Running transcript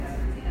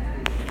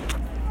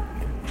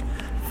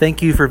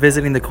Thank you for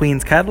visiting the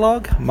Queen's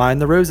Catalog. Mind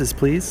the roses,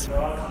 please.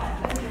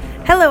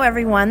 Hello,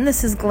 everyone.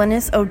 This is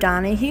Glynnis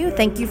O'Donoghue.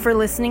 Thank you for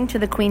listening to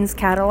the Queen's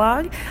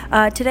Catalog.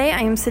 Today,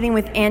 I am sitting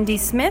with Andy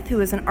Smith, who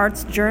is an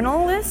arts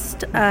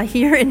journalist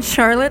here in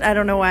Charlotte. I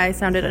don't know why I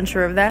sounded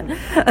unsure of that.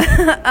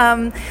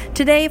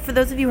 Today, for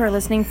those of you who are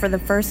listening for the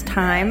first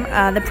time,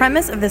 the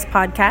premise of this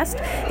podcast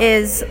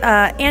is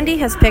Andy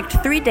has picked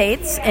 3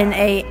 dates in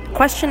a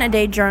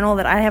question-a-day journal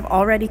that I have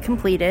already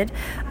completed,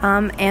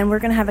 and we're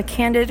going to have a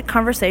candid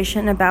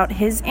conversation about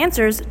his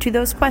answers to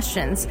those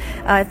questions.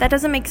 If that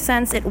doesn't make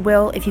sense, it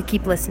will if you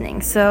keep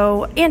listening.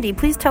 So, Andy,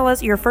 please tell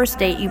us your first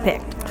date you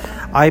picked.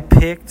 I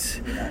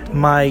picked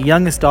my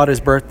youngest daughter's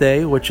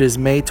birthday, which is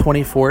May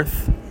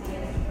 24th.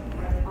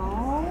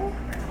 All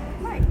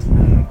right.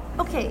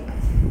 Okay.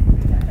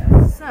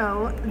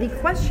 So, the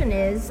question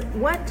is,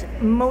 what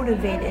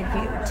motivated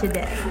you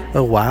today?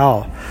 Oh,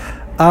 wow.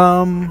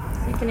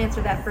 You can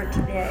answer that for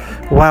today.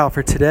 Wow,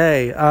 for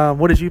today.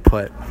 What did you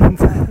put?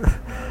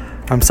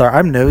 I'm sorry,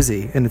 I'm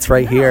nosy, and it's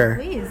right here.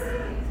 Please.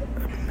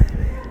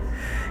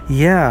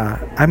 Yeah,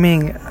 I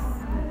mean,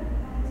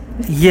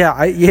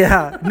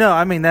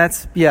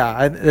 that's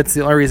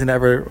the only reason I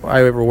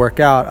ever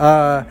work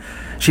out.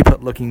 She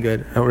put looking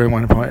good. I really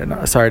want to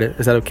point. Sorry,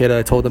 is that okay that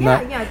I told them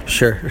that? Yeah.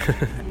 Sure.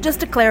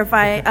 Just to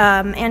clarify,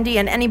 Andy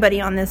and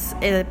anybody on this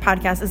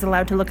podcast is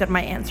allowed to look at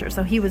my answers,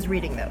 so he was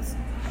reading those.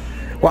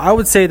 Well, I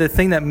would say the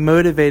thing that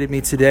motivated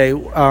me today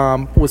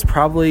was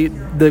probably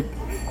the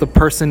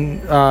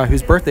person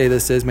whose birthday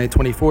this is, May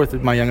 24th,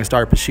 my youngest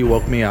daughter, but she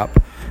woke me up.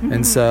 Mm-hmm.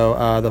 And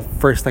so the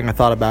first thing I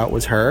thought about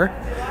was her.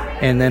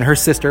 And then her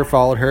sister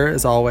followed her,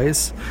 as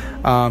always,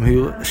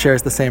 who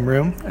shares the same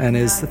room and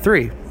is the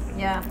 3.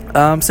 Yeah.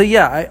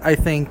 I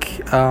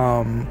think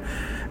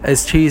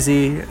as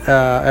cheesy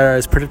or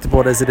as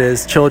predictable as it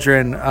is,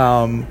 children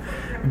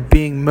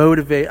being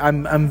motivated.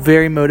 I'm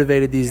very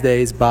motivated these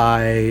days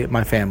by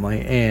my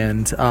family,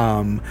 and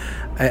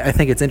I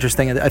think it's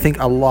interesting. I think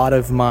a lot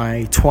of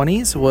my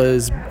 20s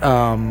was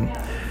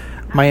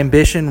my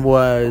ambition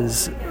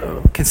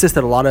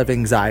consisted a lot of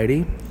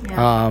anxiety,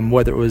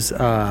 whether it was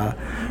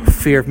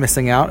fear of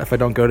missing out if I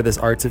don't go to this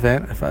arts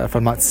event, if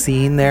I'm not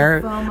seen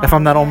there, if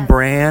I'm not on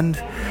brand,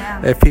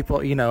 if people,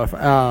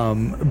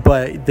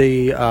 but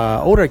the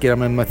older I get,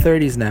 I'm in my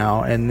 30s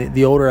now, and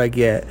the older I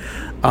get,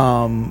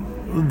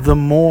 the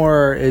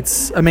more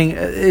it's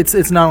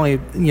not only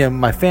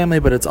my family,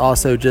 but it's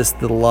also just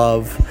the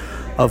love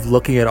of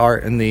looking at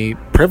art and the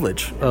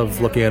privilege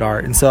of looking at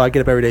art. And so I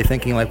get up every day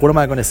thinking, like, what am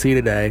I going to see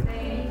today?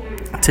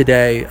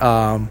 Today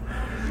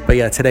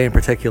in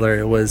particular,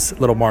 it was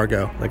little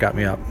Margot that got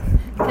me up.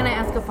 Can I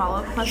ask a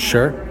follow-up question?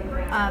 Sure.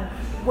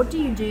 What do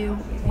you do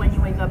when you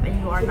wake up and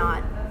you are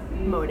not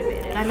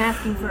motivated? I'm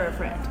asking for a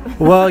friend.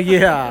 Well,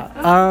 yeah.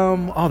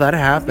 That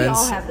happens.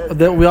 We all have those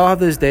days. We all have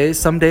those days.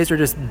 Some days are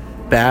just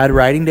bad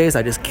writing days.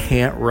 I just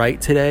can't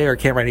write today, or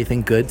can't write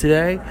anything good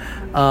today.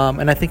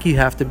 And I think you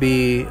have to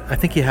be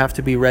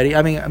ready.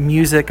 I mean,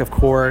 music, of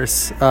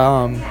course.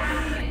 I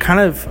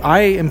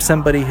am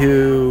somebody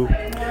who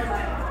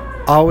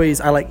I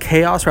like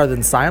chaos rather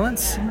than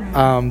silence.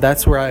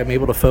 That's where I'm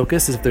able to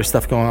focus, is if there's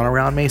stuff going on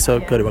around me. So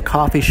go to a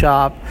coffee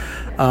shop,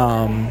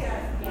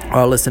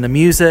 I'll listen to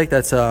music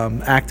that's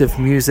active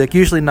music,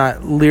 usually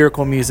not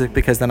lyrical music,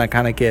 because then I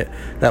kind of get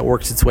that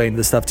works its way into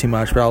the stuff too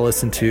much. But I'll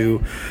listen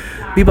to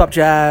bebop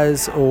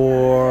jazz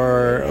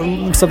or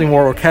something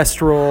more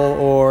orchestral,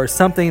 or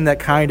something that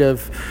kind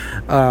of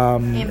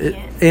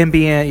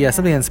ambient,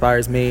 something that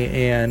inspires me.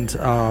 And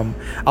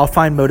I'll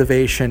find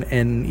motivation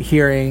in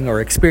hearing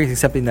or experiencing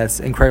something that's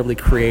incredibly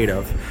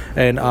creative.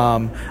 And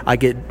I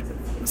get,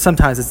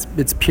 sometimes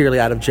it's purely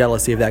out of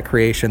jealousy of that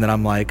creation that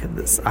I'm like,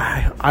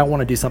 I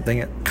want to do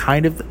something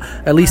kind of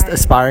at least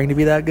aspiring to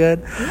be that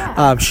good,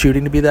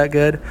 shooting to be that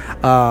good.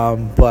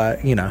 But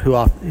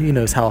who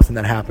knows how often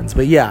that happens.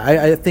 But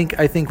I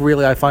think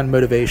really I find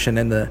motivation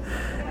in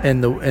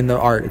the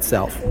art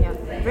itself. Yeah,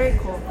 very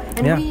cool.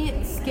 And we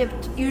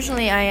skipped.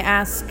 Usually I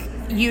ask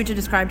you to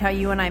describe how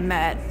you and I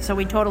met, so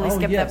we totally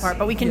skipped that part.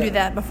 But we can do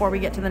that before we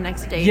get to the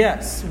next date.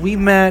 Yes, we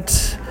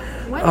met.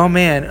 What? Oh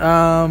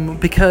man,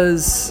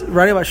 because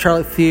writing about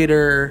Charlotte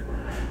theater,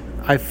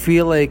 I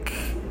feel like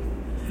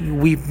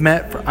we've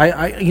met.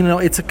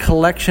 It's a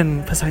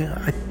collection. Because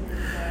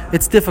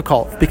it's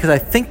difficult because I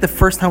think the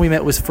first time we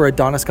met was for a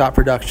Donna Scott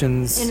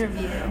Productions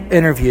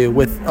interview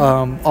with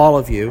all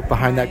of you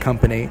behind that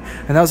company,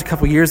 and that was a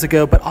couple years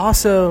ago. But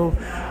also,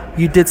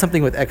 you did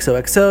something with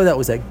XOXO that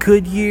was at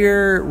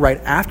Goodyear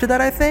right after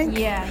that, I think.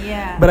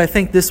 Yeah. But I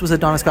think this was a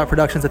Donna Scott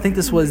Productions. I think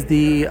this was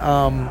the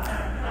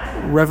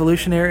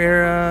Revolutionary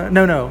era.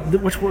 No.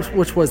 Which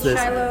was this?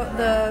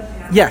 Shiloh,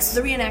 yes.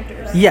 The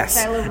reenactors.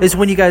 Yes. Shiloh. Is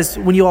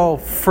when you all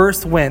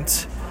first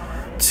went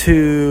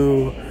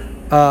to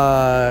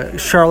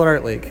Charlotte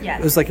Art League. Yes.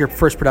 It was like your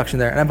first production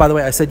there. And by the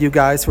way, I said you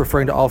guys,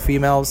 referring to all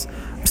females.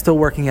 I'm still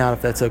working out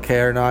if that's okay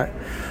or not.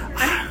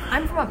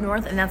 I'm from up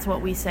north, and that's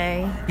what we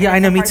say. Yeah, I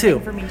know, me too.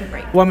 For me to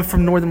break. Well, I'm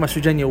from northern West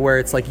Virginia, where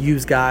it's like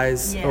yous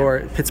guys,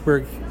 or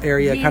Pittsburgh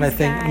area kind of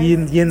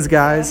thing. Yins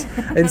guys.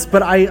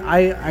 But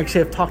I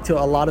actually have talked to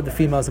a lot of the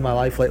females in my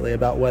life lately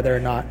about whether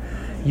or not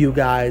you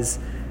guys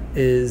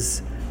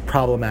is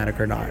problematic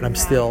or not. And I'm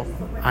still,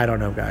 I don't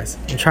know, guys.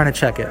 I'm trying to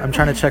check it. I'm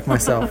trying to check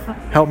myself.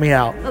 Help me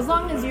out. As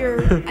long as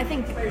you're, I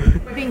think,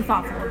 being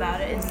thoughtful about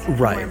it is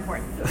more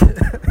important.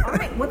 All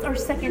right, what's our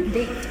second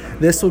date?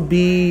 This would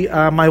be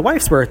my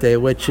wife's birthday,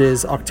 which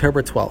is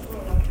October 12th.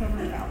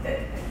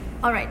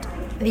 All right.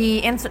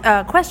 The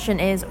answer question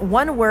is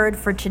one word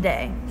for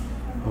today.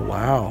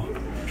 Wow.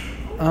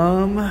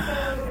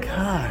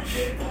 Gosh.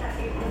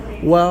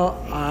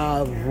 Well,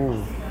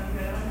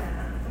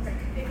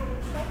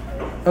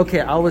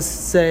 okay, I would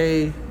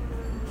say,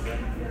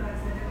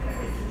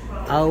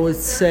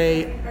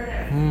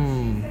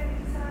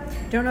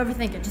 Don't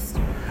overthink it. Just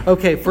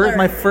okay.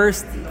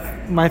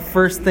 My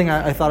first thing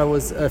I thought it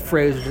was a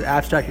phrase, which is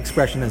abstract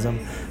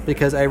expressionism,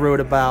 because I wrote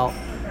about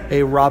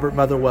a Robert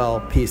Motherwell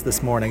piece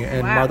this morning,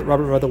 and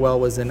Robert Motherwell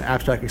was an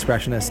abstract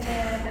expressionist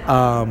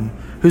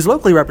who's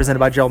locally represented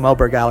by Joe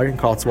Melberg Gallery in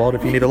Cotswold,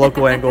 if you need a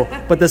local angle.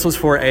 But this was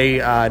for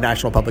a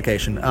national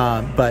publication.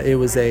 But it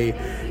was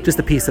just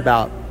a piece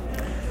about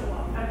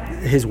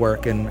his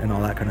work and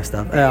all that kind of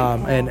stuff,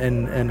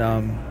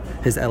 and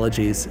his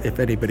elegies, if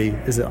anybody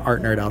is an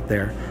art nerd out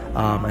there,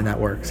 and that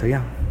work. So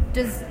yeah.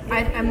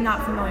 I'm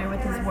not familiar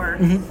with his work.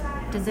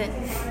 Mm-hmm. Does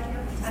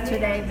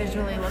today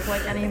visually look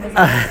like any of his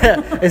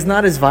work? It's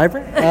not as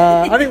vibrant.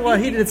 I mean, well,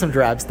 he did some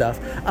drab stuff.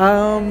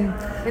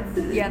 I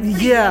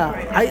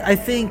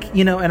think,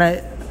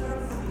 and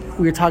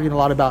we were talking a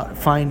lot about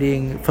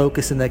finding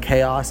focus in the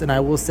chaos, and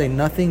I will say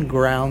nothing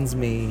grounds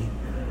me.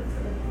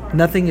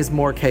 Nothing is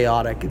more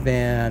chaotic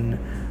than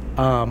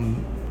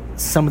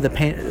some of the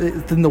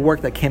pain, than the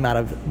work that came out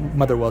of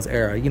Motherwell's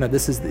era.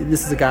 This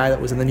is a guy that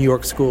was in the New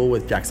York school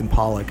with Jackson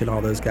Pollock and all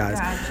those guys.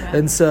 Gotcha.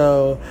 And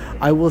so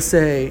I will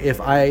say,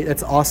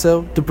 it's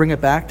also to bring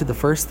it back to the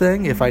first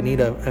thing. If I need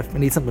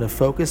something to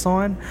focus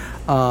on,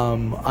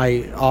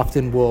 I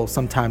often will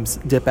sometimes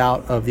dip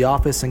out of the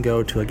office and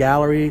go to a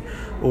gallery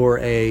or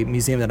a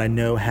museum that I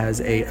know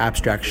has a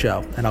abstract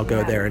show, and I'll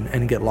go there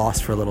and get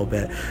lost for a little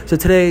bit. So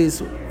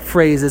today's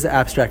phrase is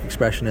abstract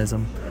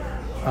expressionism.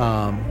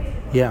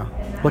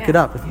 Look it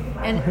up.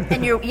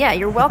 And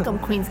you're welcome,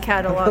 Queen's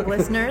Catalog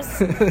listeners.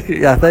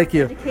 Yeah, thank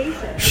you.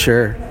 Education.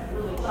 Sure.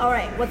 All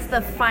right, what's the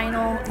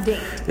final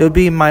date? It would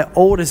be my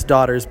oldest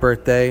daughter's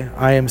birthday.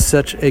 I am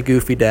such a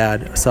goofy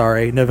dad.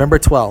 Sorry, November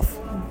 12th.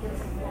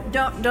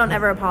 Don't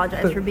ever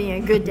apologize for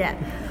being a good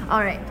dad. All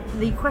right,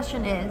 the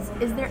question is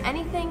there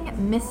anything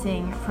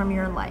missing from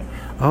your life?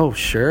 Oh,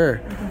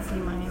 sure. You can see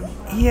mine.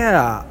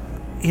 Yeah.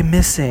 You're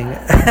missing.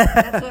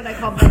 That's what I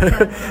call my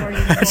son before he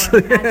was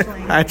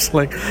born.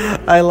 Actually,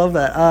 I love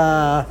that.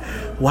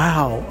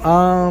 Wow.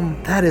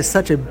 That is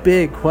such a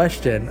big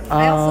question.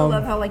 I also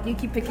love how you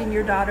keep picking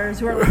your daughters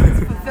who are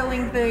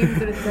fulfilling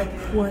things, and it's like,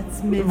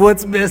 what's missing?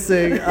 What's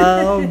missing?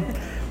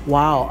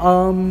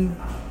 Wow.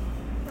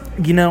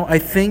 I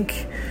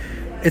think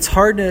it's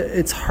hard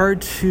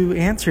to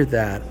answer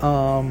that.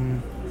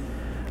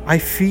 I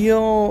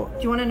feel.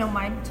 Do you want to know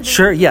mine today?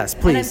 Sure. Yes,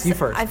 please. You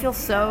first. I feel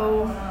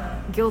so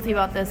guilty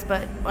about this,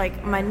 but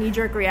my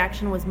knee-jerk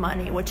reaction was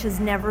money, which has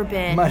never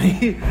been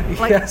money.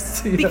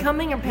 Yes,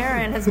 becoming a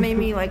parent has made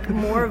me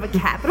more of a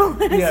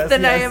capitalist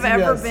than I have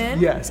ever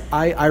been. Yes,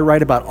 I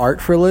write about art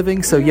for a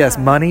living, so yes,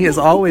 money is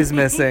always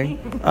missing.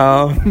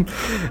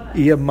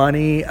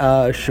 Money,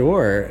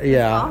 sure,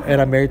 yeah,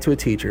 and I'm married to a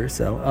teacher,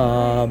 so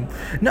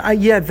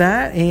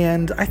that,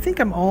 and I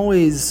think I'm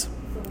always.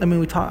 I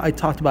mean, I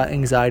talked about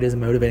anxiety as a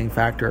motivating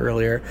factor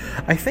earlier.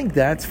 I think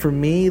that's for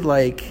me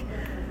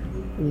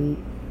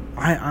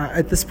I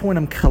at this point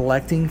I'm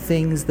collecting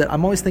things that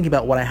I'm always thinking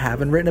about what I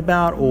haven't written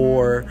about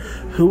or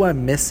who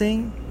I'm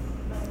missing.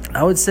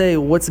 I would say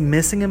what's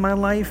missing in my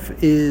life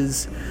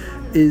is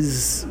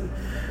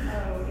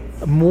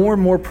more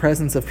and more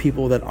presence of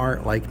people that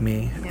aren't like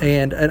me.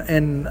 And I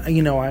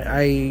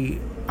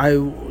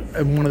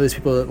am one of those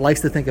people that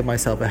likes to think of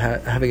myself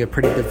as having a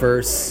pretty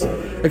diverse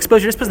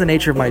exposure just because of the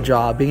nature of my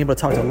job, being able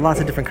to talk to lots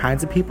of different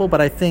kinds of people.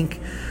 But I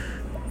think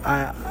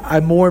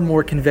I'm more and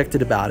more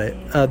convicted about it.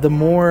 The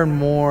more and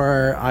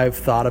more I've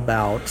thought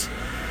about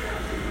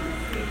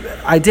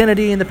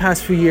identity in the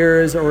past few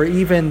years, or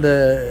even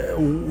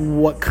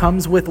what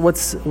comes with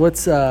what's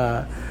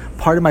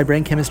part of my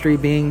brain chemistry,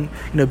 being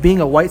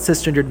a white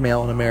cisgendered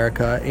male in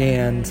America,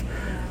 and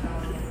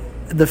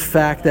the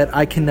fact that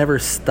I can never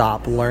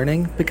stop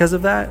learning because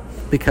of that,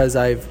 because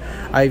I've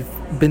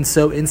been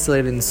so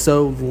insulated and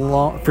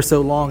for so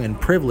long in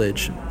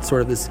privilege,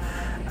 sort of this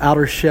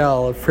outer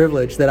shell of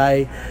privilege, that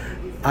I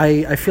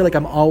feel like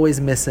I'm always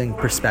missing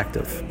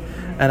perspective,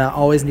 and I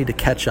always need to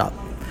catch up,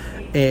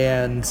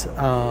 and so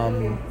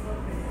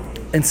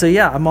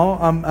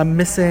I'm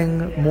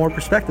missing more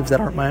perspectives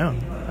that aren't my own,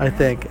 I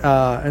think,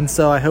 and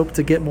so I hope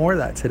to get more of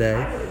that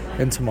today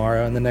and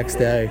tomorrow and the next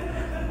day,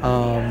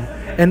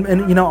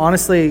 and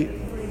honestly,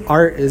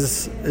 art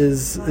is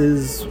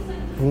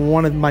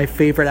one of my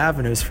favorite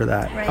avenues for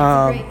that. Right, it's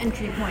a great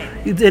entry point.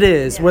 It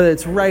is, whether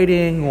it's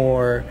writing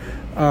or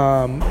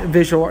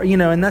visual,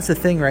 and that's the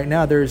thing right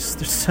now. There's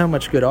so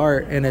much good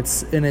art, and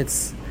it's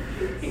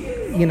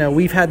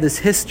we've had this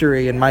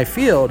history in my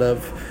field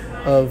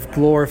of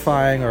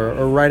glorifying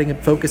or writing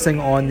and focusing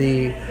on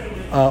the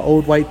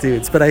old white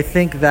dudes, but I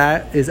think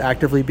that is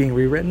actively being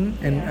rewritten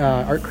in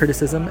art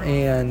criticism,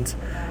 and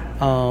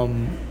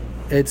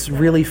it's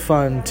really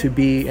fun to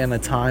be in a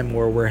time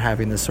where we're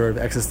having this sort of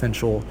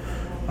existential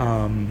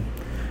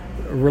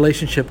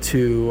relationship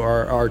to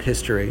our art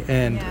history,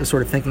 and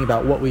sort of thinking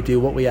about what we do,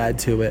 what we add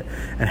to it,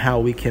 and how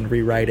we can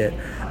rewrite it.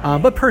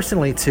 But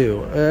personally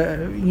too,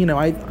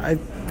 I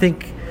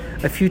think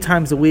a few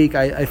times a week,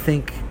 I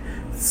think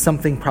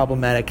something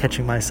problematic,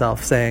 catching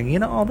myself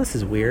saying, oh, this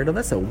is weird. Oh,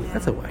 that's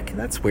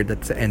weird.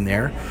 That's in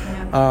there.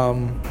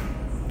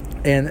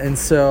 And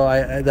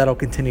so that'll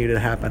continue to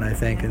happen, I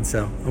think. And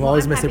so I'm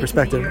always missing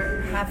perspective.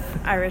 Your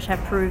half Irish,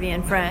 half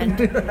Peruvian friend.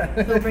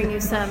 He'll bring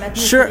you some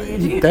ethnicity. Sure.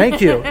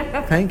 Thank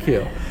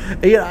you.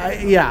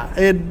 Yeah.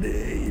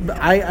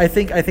 I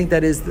think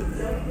that is,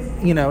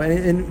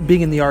 and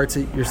being in the arts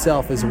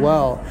yourself as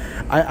well.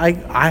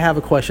 I have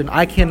a question.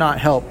 I cannot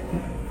help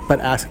but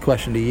ask a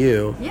question to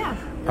you. Yeah.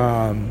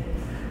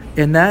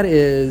 And that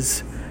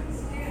is,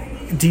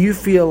 do you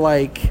feel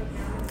like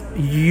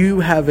you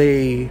have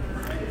an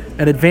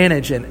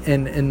advantage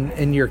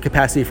in your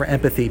capacity for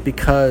empathy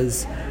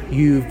because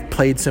you've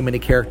played so many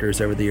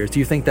characters over the years? Do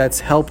you think that's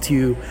helped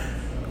you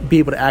be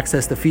able to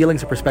access the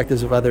feelings or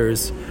perspectives of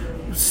others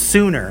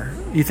sooner?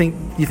 You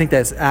think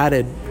that's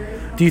added?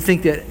 Do you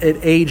think that it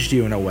aged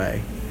you in a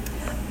way?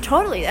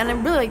 Totally, and I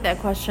really like that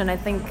question. I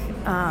think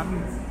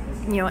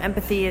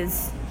empathy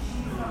is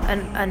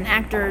an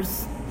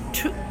actor's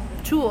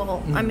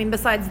tool. I mean,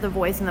 besides the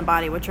voice and the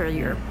body, which are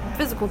your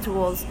physical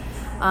tools.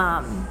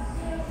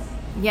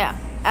 Yeah,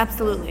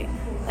 absolutely.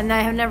 And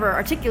I have never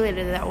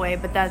articulated it that way,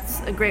 but that's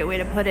a great way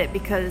to put it,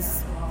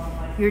 because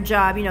your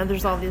job,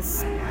 there's all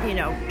this,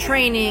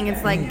 training.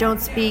 It's like,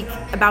 don't speak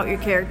about your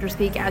character,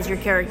 speak as your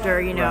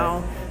character,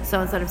 Right.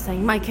 So instead of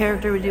saying my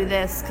character would do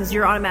this, because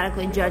you're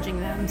automatically judging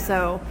them.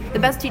 So the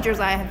best teachers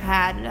I have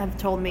had have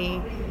told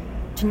me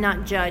to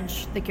not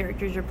judge the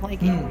characters you're playing.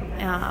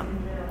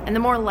 And the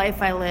more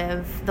life I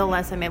live, the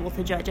less I'm able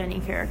to judge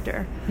any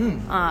character.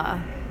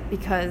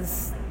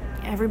 Because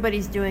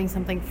everybody's doing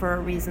something for a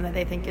reason that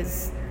they think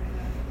is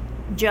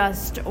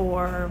just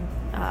or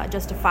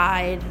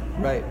justified.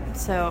 Right.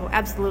 So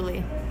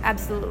absolutely. I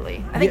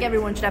think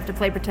everyone should have to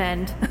play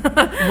pretend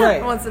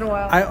right. once in a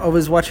while. I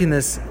was watching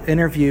this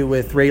interview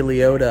with Ray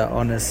Liotta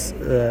on this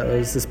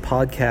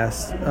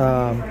podcast,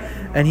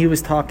 and he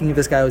was talking.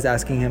 This guy was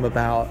asking him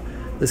about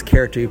this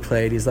character he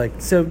played. He's like,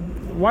 so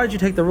why did you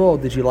take the role?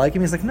 Did you like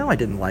him? He's like, no, I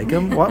didn't like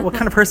him. What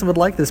kind of person would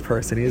like this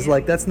person? He's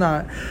like, that's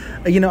not,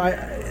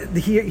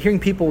 hearing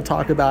people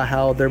talk about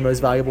how their most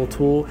valuable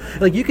tool,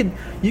 like you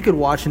could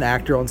watch an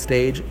actor on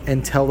stage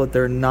and tell that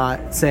they're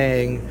not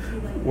saying,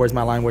 where's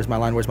my line, there's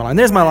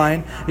my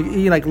line.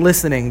 You like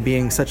listening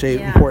being such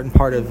a important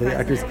part of the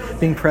actors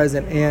being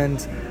present.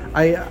 And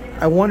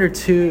I wonder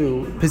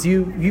too, because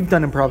you've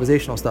done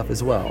improvisational stuff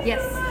as well.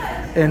 Yes.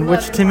 And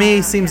which to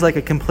me seems like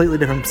a completely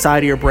different side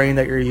of your brain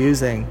that you're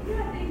using.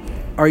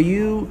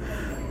 Do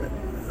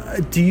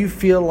you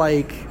feel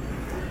like,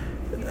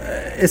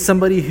 as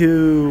somebody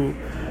who,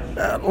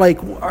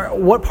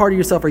 what part of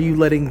yourself are you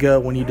letting go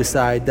when you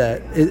decide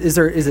that, is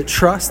it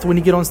trust when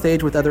you get on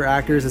stage with other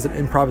actors as an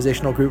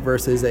improvisational group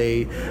versus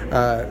a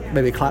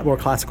maybe more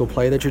classical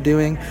play that you're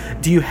doing?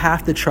 Do you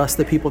have to trust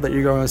the people that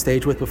you're going on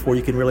stage with before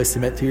you can really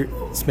submit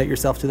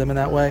yourself to them in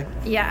that way?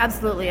 Yeah,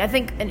 absolutely. I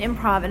think an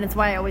improv, and it's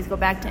why I always go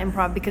back to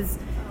improv, because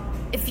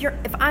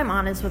if I'm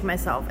honest with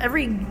myself,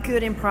 every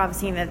good improv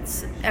scene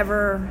that's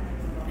ever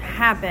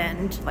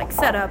happened, like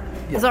setup,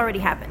 has already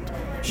happened.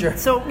 Sure.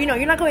 So,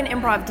 you're not going to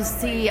improv to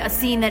see a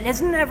scene that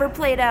has never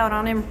played out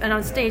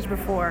on stage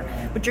before,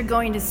 but you're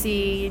going to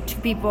see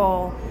two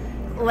people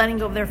letting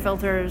go of their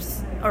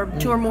filters, or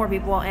two or more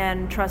people,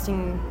 and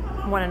trusting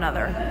one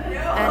another.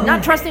 And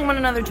not trusting one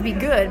another to be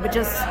good, but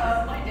just,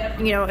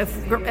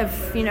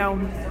 if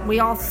we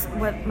all,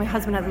 my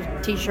husband has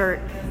a t-shirt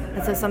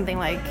that says something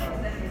like,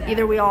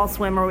 either we all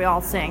swim or we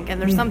all sink.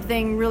 And there's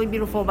something really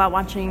beautiful about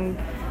watching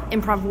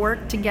improv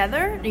work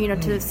together,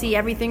 to see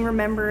everything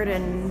remembered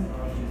and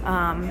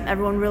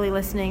everyone really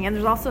listening. And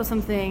there's also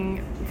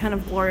something kind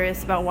of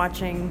glorious about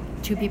watching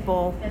two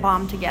people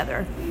bomb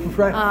together.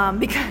 Right.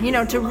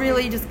 Because, to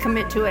really just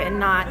commit to it and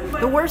not...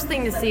 The worst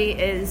thing to see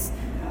is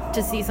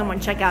to see someone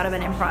check out of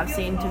an improv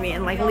scene, to me,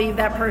 and leave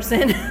that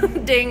person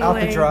dangling. Out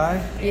to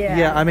dry?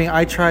 Yeah. I mean,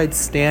 I tried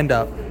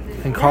stand-up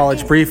in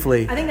college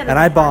briefly, and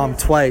I bombed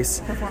twice.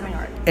 Performing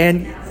art.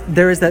 And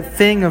there is that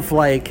thing of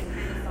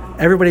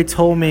everybody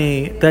told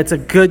me that's a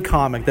good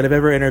comic that I've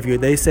ever interviewed.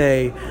 They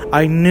say,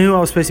 I knew I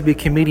was supposed to be a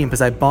comedian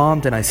because I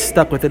bombed and I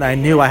stuck with it. And I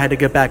knew I had to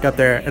get back up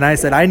there. And I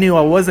said, I knew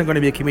I wasn't going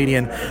to be a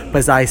comedian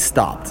because I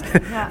stopped.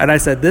 Yeah. And I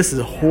said, this is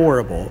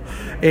horrible.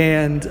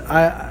 And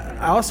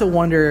I also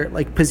wonder,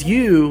 because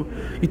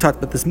we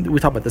talked about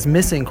this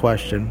missing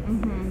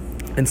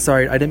question. and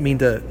sorry, I didn't mean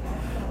to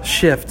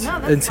shift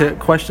into fine.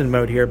 question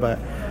mode here, but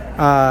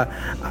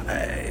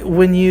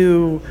when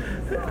you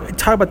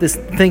talk about this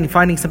thing,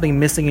 finding something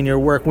missing in your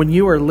work, when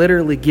you are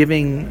literally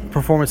giving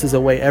performances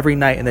away every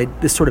night and they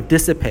just sort of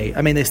dissipate.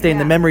 I mean, they stay in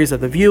the memories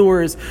of the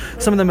viewers.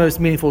 Some of the most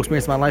meaningful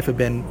experiences of my life have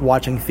been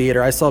watching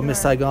theater. I saw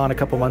Miss Saigon a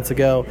couple months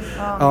ago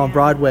on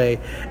Broadway,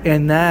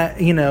 and that,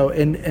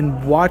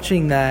 and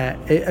watching that,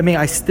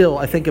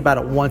 I think about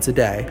it once a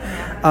day.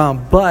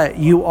 But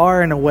you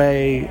are, in a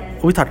way,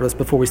 we talked about this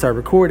before we started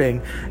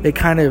recording, it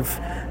kind of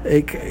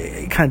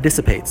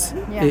dissipates.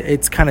 Yeah.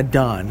 It's kind of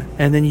done.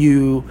 And then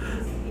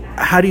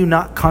how do you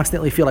not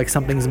constantly feel like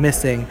something's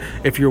missing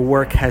if your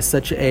work has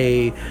such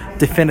a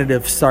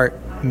definitive start,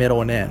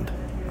 middle, and end?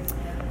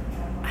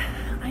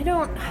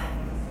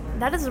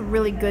 That is a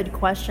really good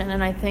question,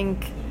 and I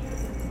think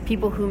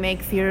people who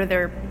make theater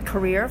their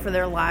career for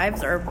their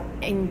lives are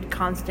in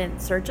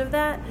constant search of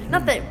that.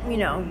 Not that,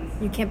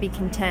 you can't be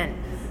content,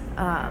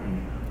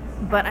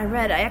 but I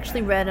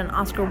actually read an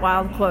Oscar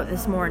Wilde quote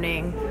this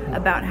morning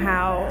about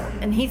how,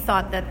 and he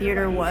thought that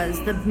theater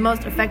was the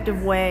most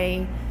effective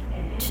way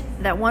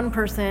that one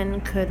person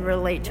could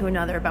relate to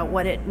another about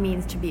what it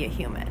means to be a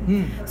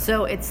human.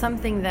 So it's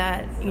something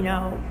that,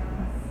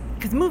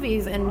 because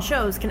movies and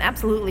shows can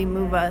absolutely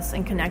move us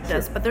and connect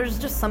us, but there's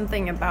just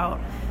something about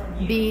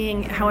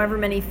being however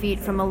many feet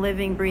from a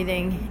living,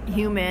 breathing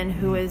human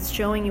who is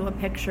showing you a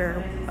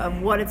picture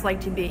of what it's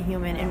like to be a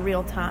human in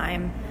real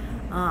time.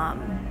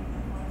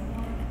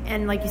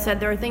 And like you said,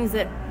 there are things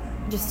that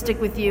just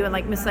stick with you, and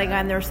like Miss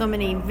Saigon, there are so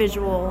many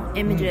visual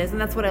images, and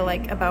that's what I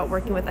like about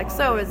working with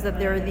XO, is that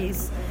there are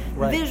these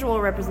visual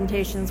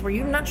representations where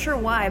you're not sure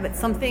why, but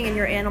something in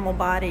your animal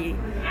body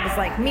is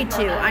like, me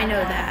too, I know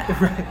that.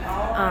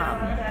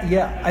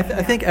 I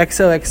think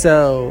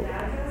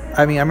XOXO,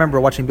 I remember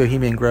watching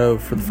Bohemian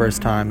Grove for the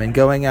first time and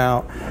going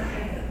out,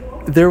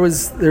 there were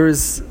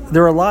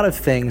a lot of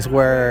things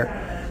where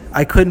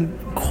I couldn't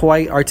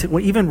quite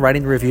even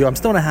writing the review. I'm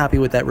still not happy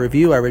with that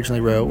review I originally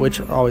wrote,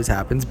 which always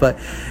happens, but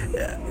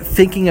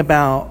thinking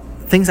about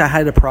things I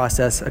had to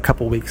process a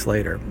couple weeks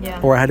later,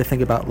 or I had to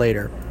think about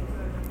later.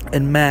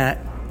 And Matt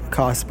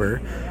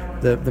Cosper,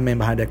 the man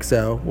behind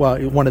XO,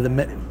 well, one of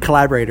the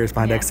collaborators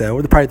behind XO,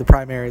 or probably the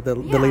primary, the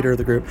leader of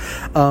the group,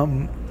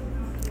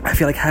 I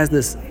feel like has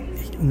this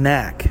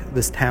knack,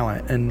 this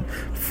talent, and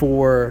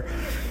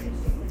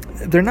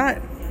they're not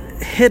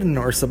hidden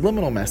or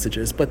subliminal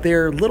messages, but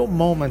they're little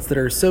moments that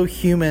are so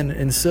human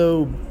and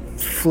so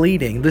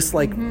fleeting, just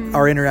like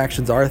our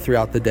interactions are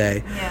throughout the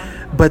day.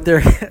 But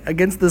they're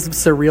against this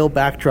surreal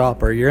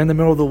backdrop, or you're in the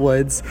middle of the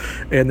woods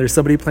and there's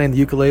somebody playing the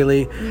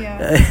ukulele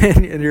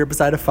and you're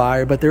beside a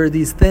fire. But there are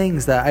these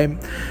things that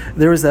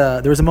there was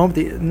a moment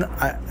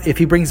that, if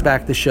he brings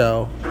back the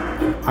show,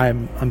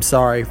 I'm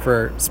sorry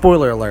for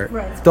spoiler alert.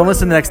 Don't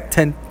listen to the next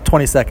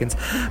 10-20 seconds.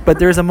 But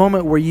there's a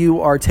moment where you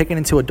are taken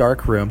into a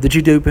dark room. Did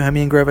you do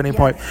Bohemian Grove at any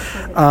point?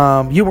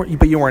 You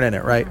weren't in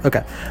it, right?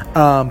 Okay.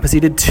 Because he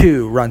did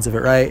 2 runs of it,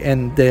 right?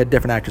 And they had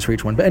different actors for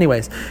each one. But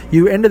anyways,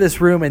 you enter this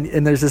room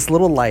and there's this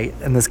little light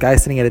and this guy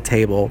sitting at a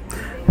table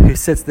who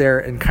sits there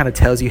and kind of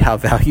tells you how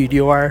valued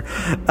you are,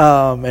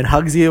 and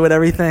hugs you and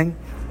everything.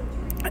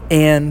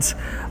 And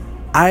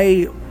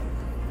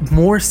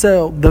more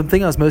so, the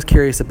thing I was most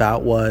curious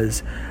about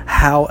was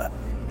how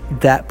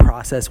that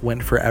process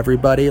went for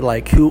everybody.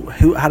 Like,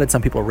 how did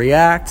some people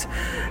react?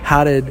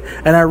 And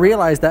I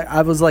realized that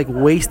I was like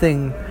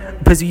wasting,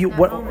 because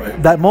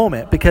that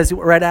moment, because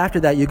right after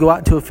that you go out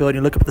into a field and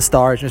you look up at the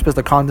stars and you're supposed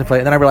to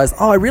contemplate, and then I realized,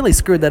 I really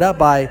screwed that up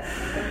by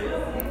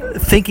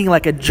thinking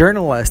like a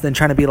journalist and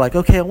trying to be like,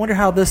 okay, I wonder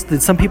how this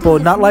did. Some people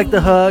not like the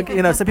hug,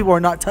 some people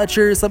are not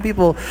touchers, some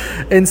people,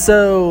 and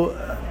so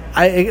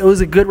it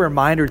was a good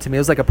reminder to me. It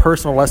was like a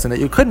personal lesson that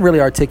you couldn't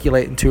really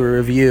articulate into a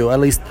review. At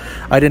least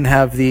I didn't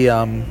have the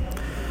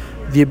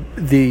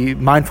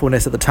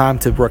mindfulness at the time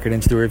to work it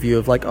into the review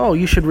of like,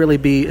 you should really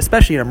be,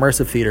 especially in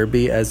immersive theater,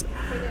 be as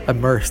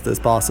immersed as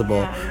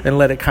possible and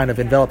let it kind of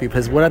envelop you,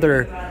 because what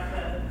other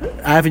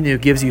avenue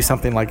gives you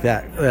something like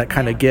that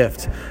kind of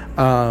gift?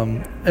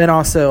 And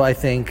also I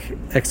think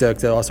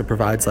XOXO also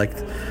provides, like,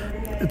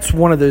 it's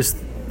one of those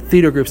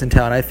theater groups in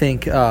town. I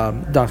think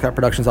Don Scott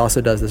Productions also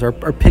does this, are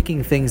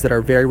picking things that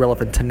are very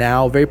relevant to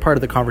now, very part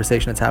of the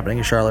conversation that's happening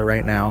in Charlotte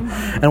right now.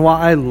 And while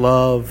I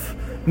love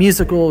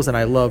musicals and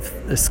I love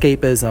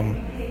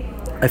escapism,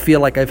 I feel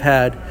like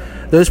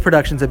those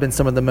productions have been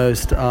some of the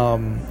most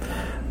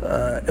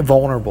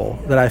vulnerable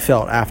that I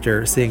felt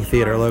after seeing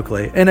theater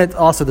locally. And it's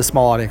also the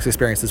small audience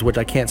experiences, which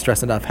I can't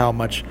stress enough how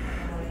much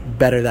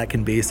better that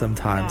can be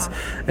sometimes.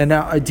 And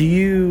now, do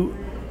you,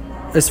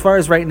 as far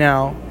as right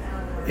now,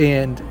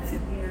 and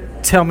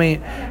tell me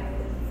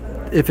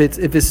if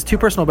it's too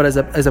personal, but as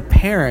a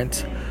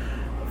parent,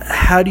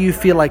 how do you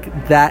feel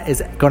like that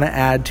is going to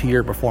add to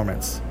your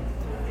performance?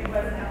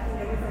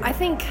 I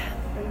think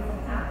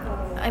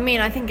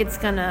it's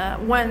gonna,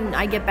 when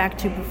I get back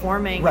to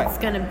performing, it's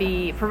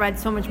gonna provide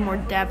so much more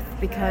depth,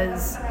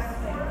 because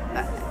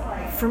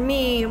for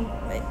me,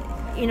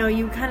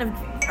 you kind of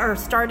are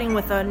starting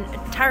with an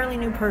entirely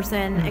new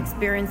person,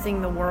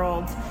 experiencing the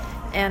world,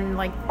 And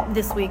like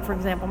this week, for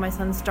example, my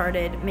son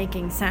started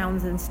making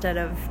sounds instead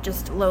of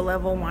just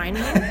low-level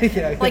whining.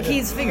 Like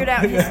he's figured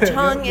out his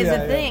tongue is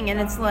a thing, and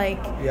it's like,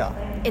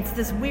 it's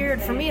this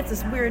weird, for me, it's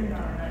this weird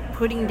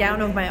putting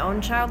down of my own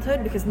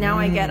childhood, because now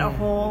I get a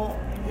whole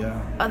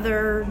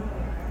other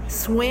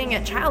swing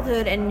at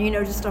childhood and,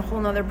 just a whole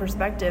nother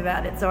perspective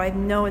at it. So I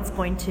know it's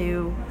going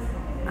to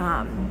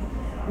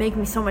make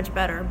me so much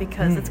better,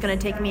 because it's going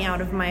to take me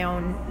out of my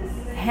own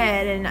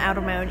head and out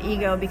of my own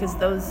ego, because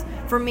those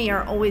for me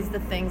are always the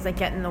things that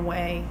get in the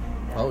way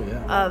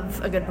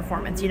of a good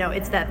performance.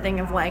 It's that thing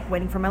of like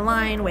waiting for my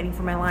line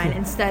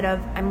instead of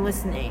I'm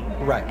listening.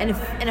 Right. And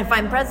if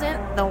I'm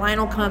present, the line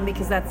will come,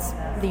 because that's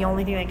the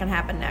only thing that can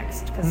happen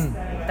next, because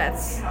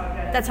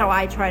that's how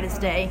I try to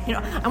stay.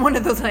 I'm one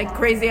of those like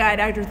crazy-eyed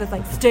actors that's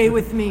like, stay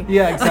with me.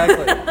 Yeah,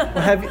 exactly.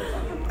 Well,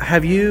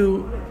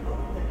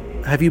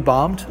 have you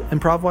bombed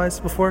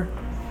improv-wise before?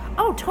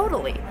 Oh,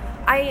 totally.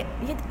 I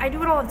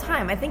do it all the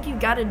time. I think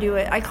you've got to do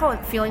it. I call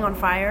it feeling on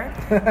fire.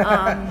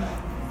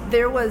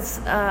 There was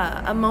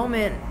a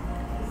moment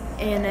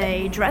in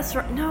a dress.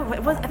 No,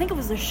 it was. I think it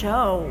was a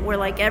show where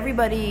like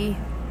everybody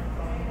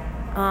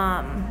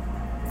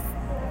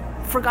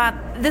forgot.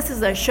 This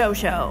is a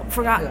show.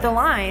 Forgot the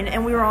line,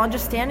 and we were all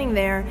just standing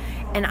there,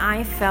 and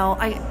I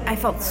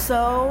felt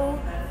so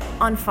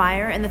on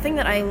fire. And the thing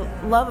that I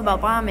love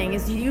about bombing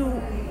is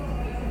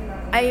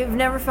I've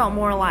never felt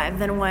more alive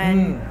than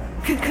when.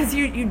 Because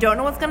you don't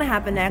know what's going to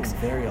happen next.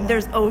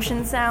 There's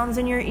ocean sounds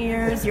in your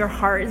ears. Your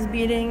heart is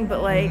beating,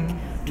 but like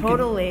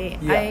totally.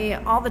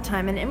 I all the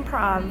time in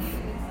improv,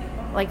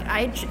 like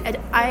I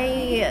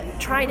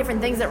try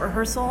different things at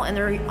rehearsal, and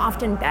they're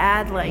often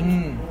bad. Like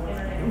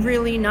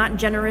really not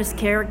generous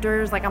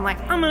characters. Like I'm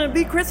gonna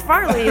be Chris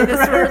Farley in this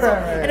rehearsal,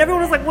 and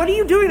everyone was like, "What are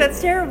you doing? That's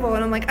terrible."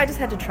 And I'm like, I just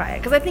had to try it,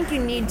 because I think you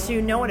need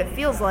to know what it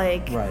feels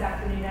like.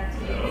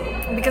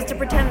 Right. Because to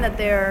pretend that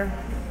they're,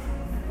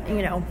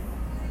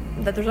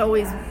 that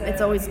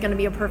it's always going to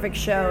be a perfect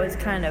show is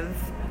kind of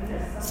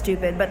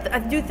stupid. But I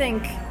do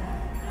think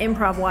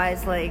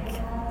improv-wise, like,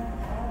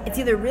 it's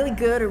either really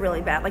good or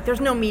really bad. Like,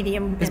 there's no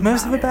medium. Is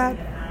most of it bad?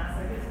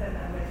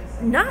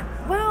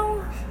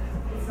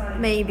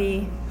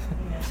 Maybe.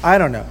 I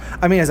don't know.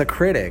 I mean, as a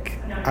critic,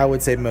 I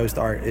would say most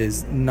art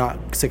is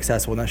not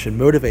successful, and that should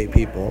motivate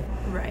people.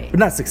 Right. But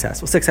not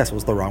successful. Successful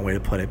is the wrong way to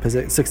put it,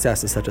 because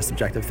success is such a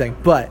subjective thing.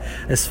 But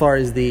as far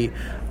as the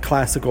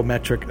classical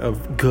metric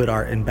of good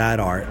art and bad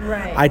art,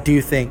 I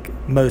do think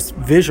most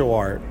visual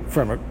art,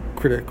 from a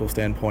critical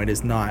standpoint,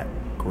 is not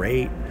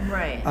great.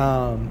 Right.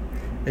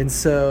 And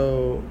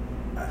so,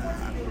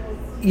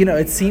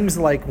 it seems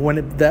like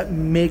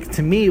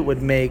to me it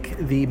would make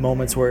the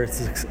moments where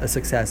it's a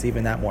success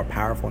even that more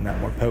powerful and that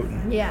more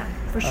potent. Yeah,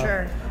 for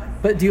sure.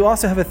 But do you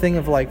also have a thing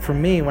of like, for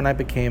me, when I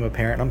became a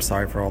parent, I'm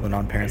sorry for all the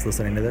non-parents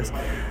listening to this,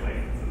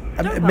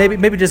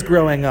 maybe just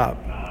growing up,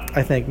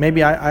 I think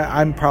maybe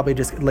I'm probably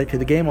just late to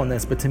the game on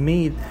this, but to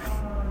me,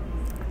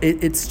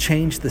 it's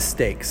changed the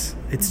stakes.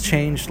 It's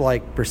changed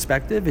like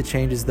perspective. It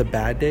changes the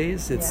bad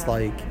days. It's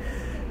like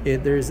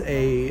there's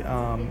a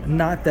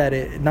not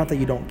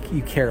that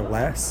you care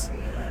less,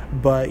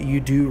 but you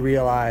do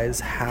realize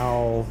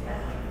how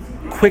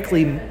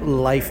quickly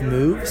life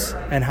moves,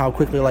 and how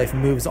quickly life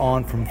moves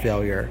on from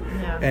failure,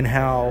 and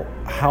how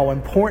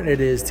important it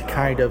is to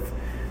kind of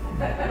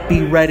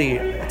be ready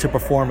to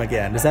perform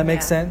again. Does that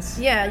make sense?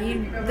 Yeah,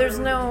 you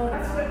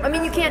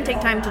can't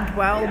take time to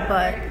dwell,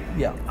 but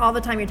all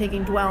the time you're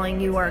taking dwelling,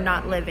 you are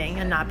not living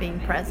and not being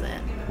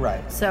present.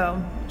 Right.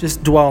 So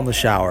just dwell in the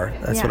shower.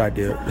 That's what I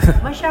do.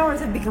 My showers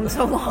have become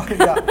so long.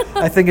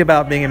 I think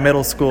about being in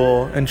middle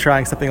school and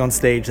trying something on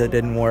stage that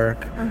didn't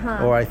work,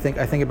 or I think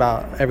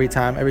about every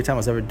time I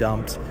was ever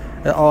dumped.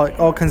 It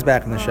all comes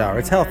back in the shower.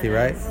 It's healthy,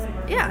 right?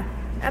 Yeah,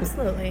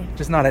 absolutely.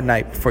 Just not at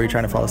night before you're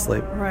trying to fall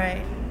asleep.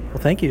 Right.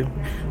 Well, thank you.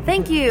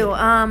 Thank you.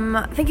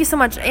 Thank you so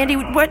much, Andy.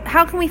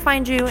 How can we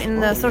find you in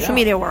the social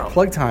media world?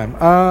 Plug time.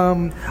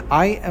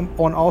 I am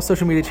on all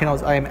social media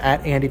channels. I am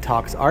at Andy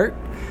Talks Art.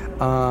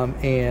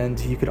 And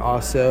you could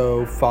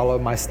also follow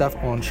my stuff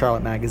on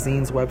Charlotte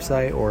Magazine's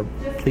website, or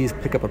please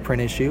pick up a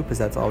print issue, because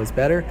that's always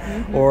better,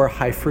 or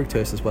High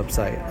Fructose's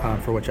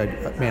website, for which I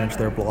manage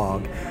their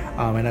blog,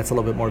 and that's a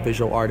little bit more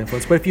visual art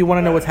influence. But if you want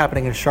to know what's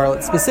happening in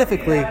Charlotte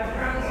specifically,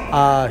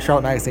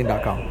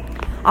 charlottemagazine.com.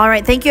 All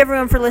right. Thank you,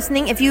 everyone, for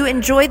listening. If you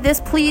enjoyed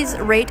this, please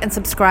rate and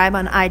subscribe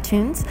on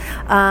iTunes.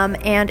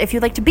 And if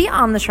you'd like to be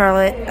on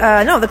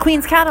the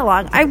Queen's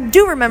Catalog, I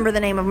do remember the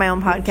name of my own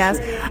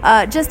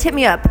podcast, just hit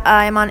me up.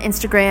 I'm on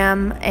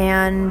Instagram,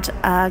 and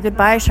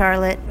goodbye,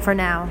 Charlotte, for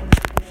now.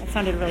 That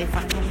sounded really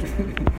fun.